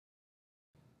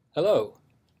Hello,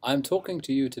 I'm talking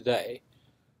to you today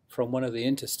from one of the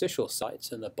interstitial sites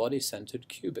in the body-centered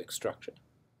cubic structure.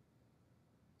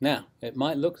 Now, it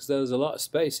might look as though there's a lot of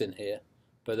space in here,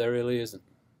 but there really isn't.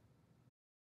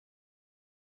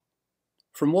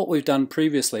 From what we've done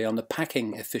previously on the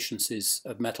packing efficiencies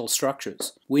of metal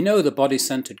structures, we know the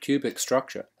body-centered cubic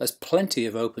structure has plenty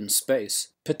of open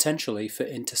space, potentially for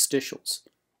interstitials.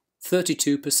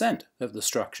 32% of the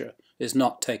structure is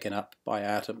not taken up by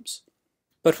atoms.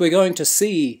 But we're going to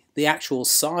see the actual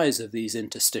size of these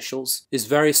interstitials is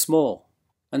very small.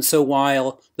 And so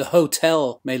while the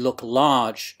hotel may look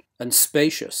large and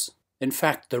spacious, in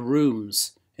fact the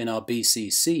rooms in our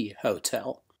BCC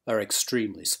hotel are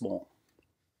extremely small.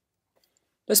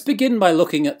 Let's begin by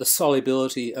looking at the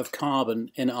solubility of carbon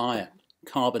in iron,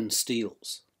 carbon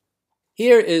steels.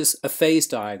 Here is a phase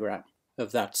diagram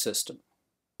of that system.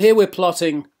 Here we're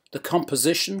plotting the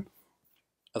composition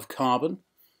of carbon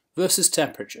versus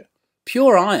temperature.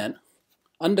 Pure iron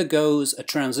undergoes a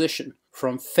transition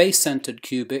from face-centered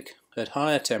cubic at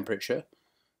higher temperature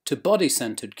to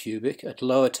body-centered cubic at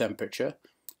lower temperature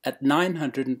at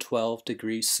 912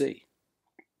 degrees C.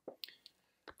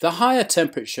 The higher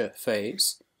temperature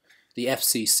phase, the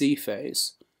FCC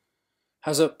phase,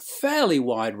 has a fairly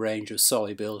wide range of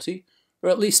solubility, or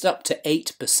at least up to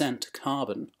 8%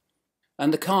 carbon,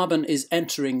 and the carbon is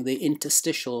entering the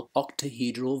interstitial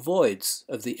octahedral voids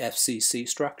of the FCC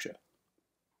structure.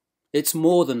 It's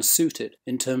more than suited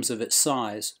in terms of its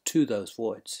size to those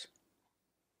voids.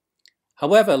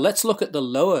 However, let's look at the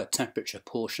lower temperature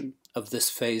portion of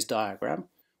this phase diagram,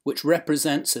 which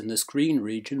represents in this green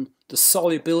region the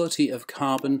solubility of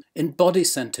carbon in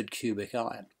body-centered cubic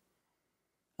iron.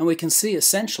 And we can see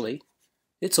essentially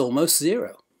it's almost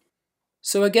zero.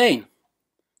 So again,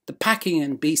 the packing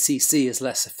in BCC is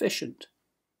less efficient.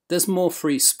 There's more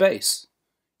free space.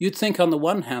 You'd think on the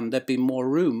one hand there'd be more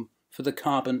room for the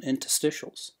carbon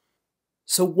interstitials.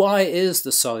 So why is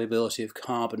the solubility of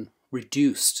carbon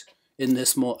reduced in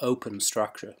this more open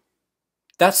structure?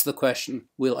 That's the question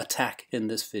we'll attack in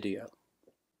this video.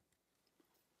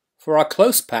 For our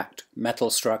close-packed metal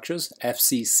structures,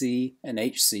 FCC and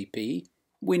HCP,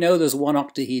 we know there's one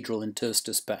octahedral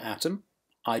interstice per atom,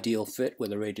 ideal fit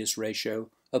with a radius ratio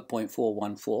of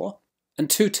 0.414, and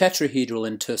two tetrahedral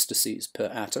interstices per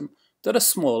atom that are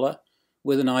smaller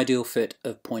with an ideal fit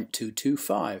of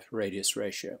 0.225 radius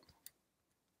ratio.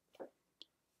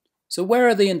 So where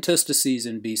are the interstices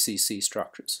in BCC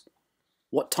structures?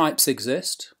 What types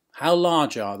exist? How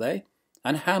large are they?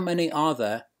 And how many are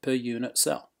there per unit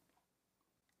cell?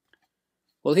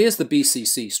 Well, here's the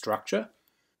BCC structure.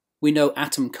 We know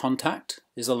atom contact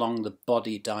is along the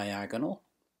body diagonal.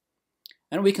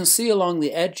 And we can see along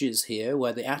the edges here,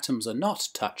 where the atoms are not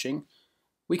touching,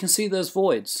 we can see those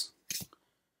voids.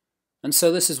 And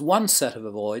so this is one set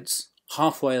of voids,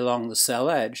 halfway along the cell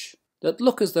edge, that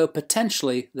look as though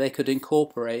potentially they could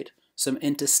incorporate some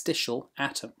interstitial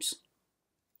atoms.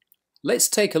 Let's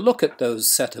take a look at those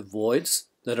set of voids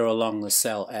that are along the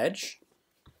cell edge,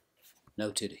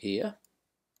 noted here.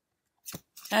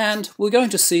 And we're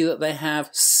going to see that they have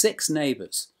 6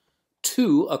 neighbours.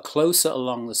 2 are closer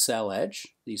along the cell edge,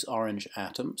 these orange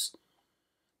atoms.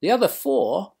 The other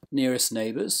 4 nearest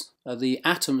neighbours are the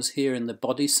atoms here in the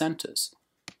body centres.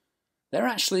 They're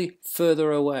actually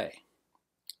further away.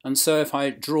 And so if I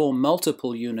draw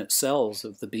multiple unit cells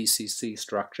of the BCC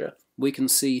structure, we can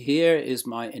see here is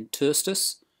my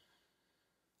interstice.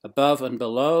 Above and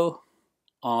below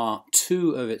are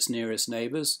 2 of its nearest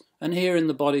neighbours, and here in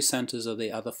the body centres are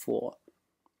the other 4.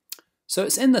 So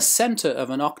it's in the center of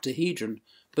an octahedron,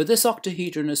 but this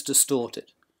octahedron is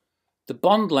distorted. The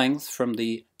bond length from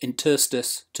the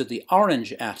interstice to the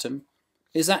orange atom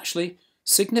is actually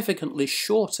significantly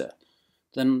shorter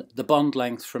than the bond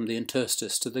length from the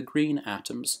interstice to the green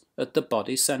atoms at the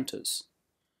body centers.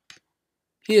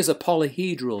 Here's a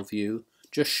polyhedral view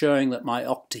just showing that my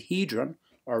octahedron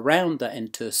around the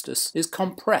interstice is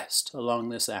compressed along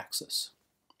this axis.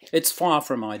 It's far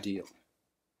from ideal.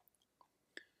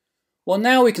 Well,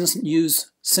 now we can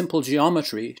use simple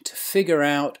geometry to figure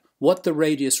out what the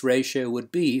radius ratio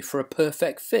would be for a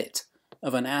perfect fit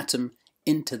of an atom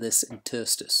into this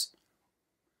interstice.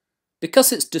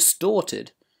 Because it's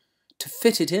distorted, to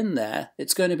fit it in there,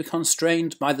 it's going to be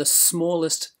constrained by the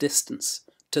smallest distance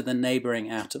to the neighbouring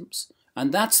atoms,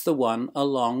 and that's the one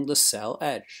along the cell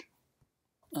edge.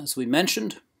 As we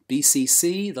mentioned,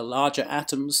 BCC, the larger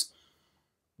atoms,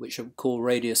 which are called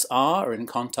radius r, are in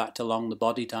contact along the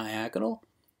body diagonal.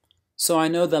 So I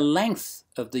know the length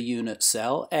of the unit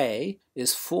cell, A,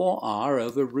 is 4r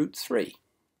over root 3.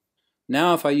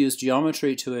 Now if I use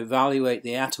geometry to evaluate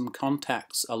the atom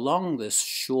contacts along this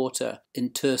shorter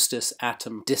interstice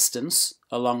atom distance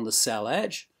along the cell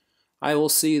edge, I will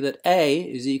see that A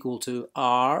is equal to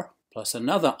R plus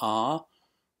another R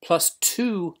plus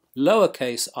 2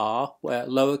 lowercase r, where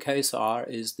lowercase r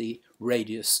is the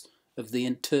radius of the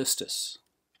interstice.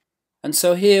 And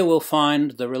so here we'll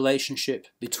find the relationship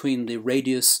between the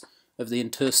radius of the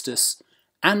interstice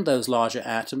and those larger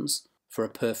atoms for a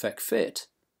perfect fit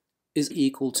is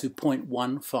equal to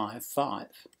 0.155.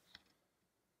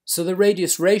 So the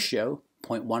radius ratio,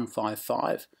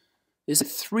 0.155, is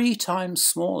 3 times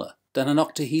smaller than an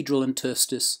octahedral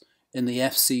interstice in the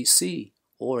FCC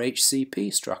or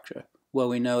HCP structure, where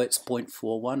we know it's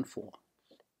 0.414.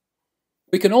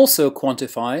 We can also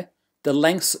quantify the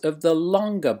lengths of the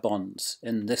longer bonds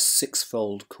in this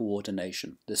six-fold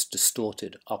coordination, this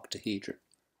distorted octahedron.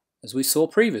 As we saw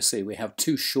previously, we have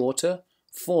 2 shorter,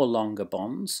 4 longer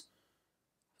bonds.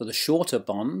 For the shorter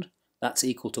bond, that's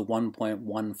equal to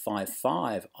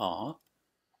 1.155 R.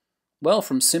 Well,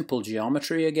 from simple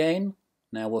geometry again,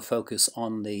 now we'll focus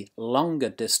on the longer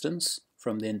distance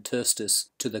from the interstice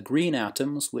to the green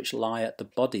atoms which lie at the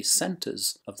body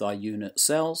centers of thy unit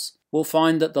cells, we'll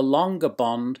find that the longer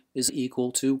bond is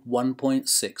equal to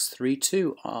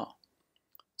 1.632 R.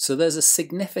 So there's a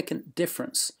significant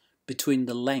difference between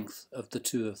the length of the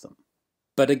two of them.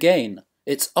 But again,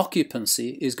 its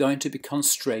occupancy is going to be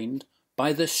constrained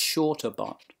by the shorter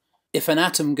bond. If an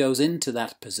atom goes into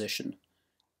that position,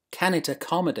 can it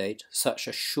accommodate such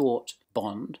a short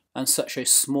bond and such a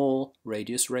small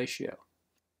radius ratio?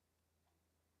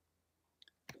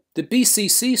 The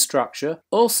BCC structure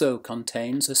also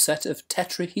contains a set of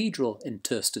tetrahedral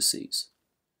interstices.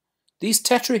 These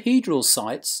tetrahedral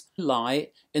sites lie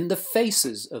in the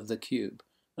faces of the cube,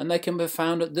 and they can be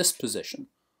found at this position,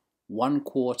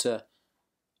 1/4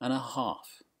 and a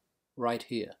half, right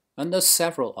here. And there's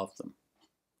several of them.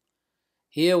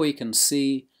 Here we can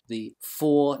see the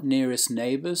 4 nearest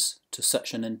neighbors to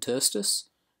such an interstice.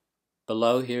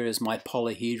 Below here is my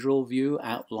polyhedral view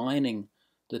outlining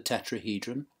the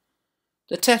tetrahedron.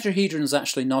 The tetrahedron is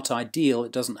actually not ideal,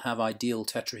 it doesn't have ideal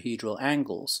tetrahedral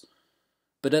angles,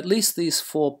 but at least these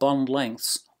 4 bond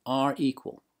lengths are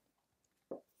equal.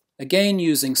 Again,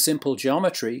 using simple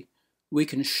geometry, we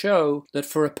can show that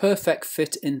for a perfect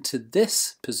fit into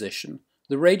this position,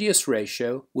 the radius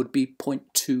ratio would be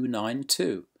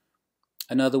 0.292.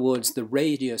 In other words, the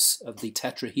radius of the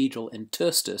tetrahedral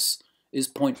interstice is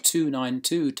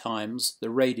 0.292 times the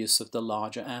radius of the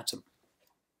larger atom.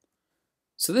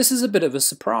 So this is a bit of a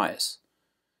surprise.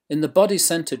 In the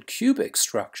body-centered cubic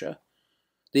structure,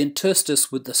 the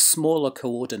interstice with the smaller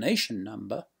coordination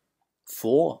number,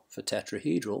 4 for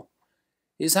tetrahedral,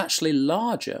 is actually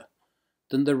larger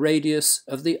than the radius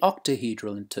of the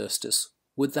octahedral interstice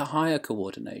with the higher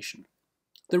coordination.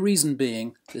 The reason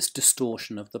being this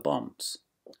distortion of the bonds.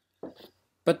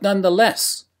 But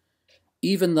nonetheless,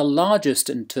 even the largest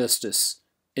interstice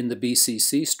in the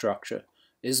BCC structure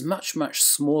is much, much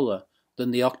smaller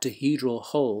than the octahedral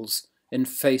holes in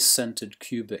face-centered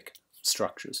cubic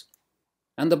structures.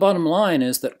 And the bottom line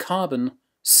is that carbon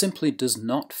simply does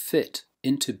not fit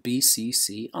into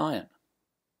BCC iron.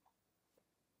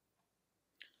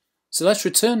 So let's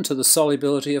return to the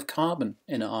solubility of carbon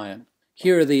in iron.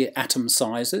 Here are the atom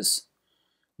sizes.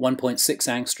 1.6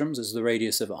 angstroms is the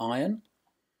radius of iron.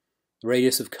 The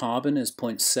radius of carbon is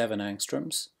 0.7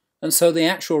 angstroms. And so the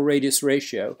actual radius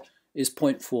ratio is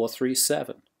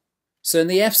 0.437. So in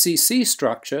the FCC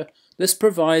structure, this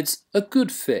provides a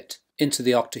good fit into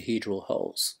the octahedral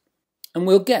holes. And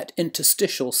we'll get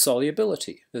interstitial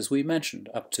solubility, as we mentioned,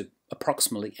 up to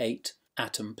approximately 8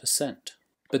 atom%.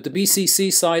 But the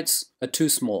BCC sites are too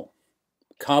small.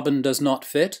 Carbon does not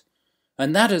fit,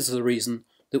 and that is the reason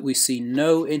that we see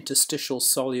no interstitial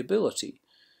solubility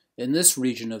in this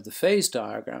region of the phase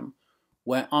diagram,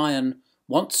 where iron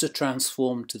wants to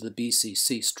transform to the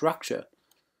BCC structure,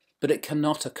 but it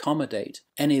cannot accommodate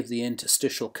any of the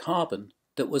interstitial carbon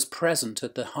that was present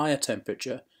at the higher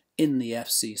temperature in the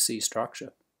FCC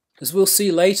structure. As we'll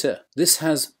see later, this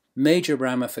has major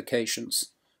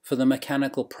ramifications for the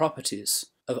mechanical properties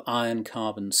of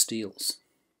iron-carbon steels.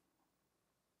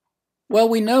 Well,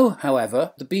 we know,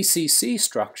 however, the BCC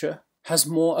structure has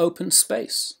more open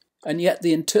space, and yet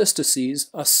the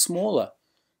interstices are smaller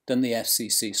than the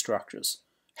FCC structures.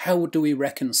 How do we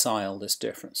reconcile this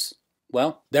difference?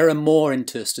 Well, there are more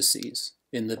interstices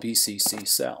in the BCC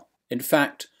cell. In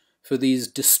fact, for these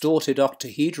distorted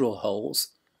octahedral holes,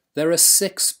 there are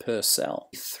 6 per cell,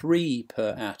 3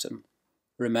 per atom.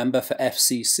 Remember, for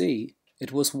FCC,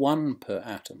 it was 1 per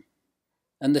atom.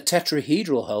 And the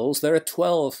tetrahedral holes, there are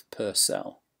 12 per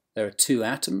cell. There are 2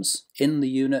 atoms in the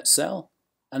unit cell,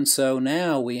 and so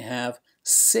now we have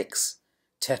 6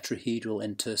 tetrahedral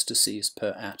interstices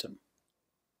per atom.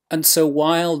 And so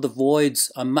while the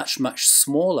voids are much, much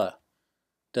smaller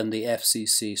than the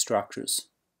FCC structures,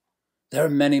 there are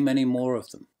many, many more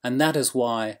of them. And that is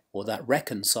why, or that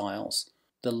reconciles,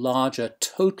 the larger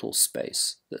total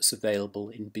space that's available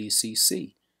in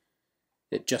BCC.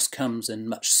 It just comes in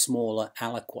much smaller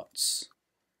aliquots.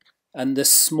 And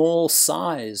this small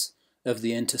size of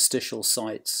the interstitial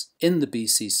sites in the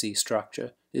BCC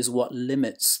structure is what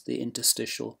limits the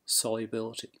interstitial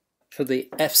solubility. For the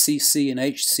FCC and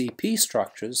HCP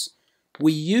structures,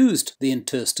 we used the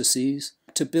interstices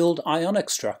to build ionic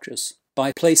structures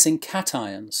by placing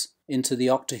cations into the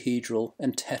octahedral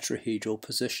and tetrahedral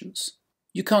positions.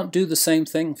 You can't do the same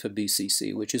thing for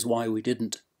BCC, which is why we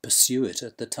didn't pursue it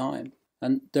at the time.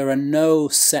 And there are no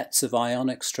sets of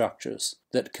ionic structures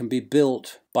that can be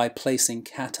built by placing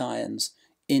cations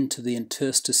into the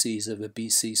interstices of a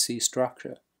BCC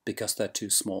structure because they're too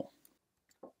small.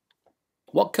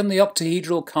 What can the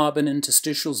octahedral carbon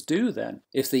interstitials do then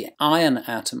if the iron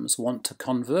atoms want to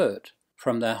convert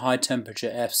from their high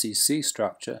temperature FCC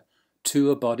structure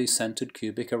to a body-centered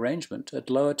cubic arrangement at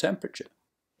lower temperature?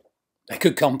 They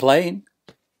could complain,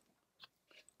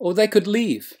 or they could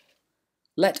leave.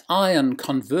 Let iron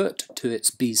convert to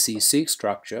its BCC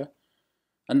structure,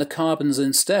 and the carbons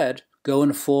instead go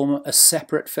and form a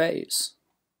separate phase.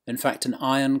 In fact, an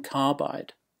iron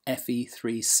carbide,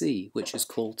 Fe3C, which is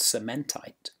called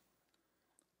cementite.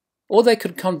 Or they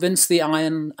could convince the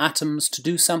iron atoms to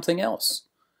do something else.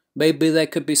 Maybe there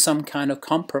could be some kind of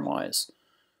compromise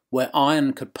where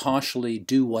iron could partially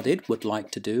do what it would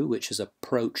like to do, which is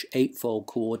approach eightfold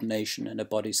coordination in a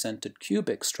body-centered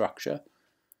cubic structure,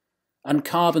 and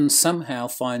carbon somehow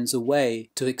finds a way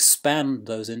to expand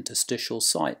those interstitial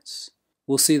sites.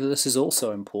 We'll see that this is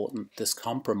also important, this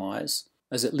compromise,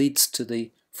 as it leads to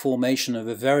the formation of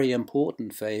a very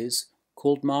important phase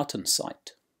called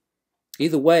martensite.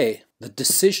 Either way, the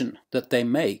decision that they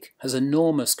make has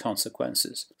enormous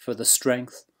consequences for the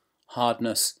strength,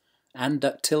 hardness, and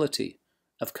ductility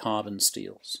of carbon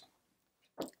steels.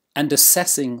 And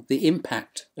assessing the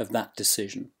impact of that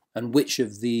decision and which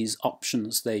of these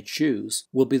options they choose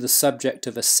will be the subject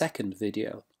of a second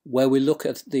video, where we look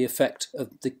at the effect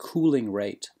of the cooling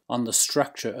rate on the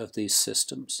structure of these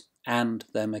systems and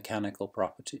their mechanical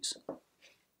properties.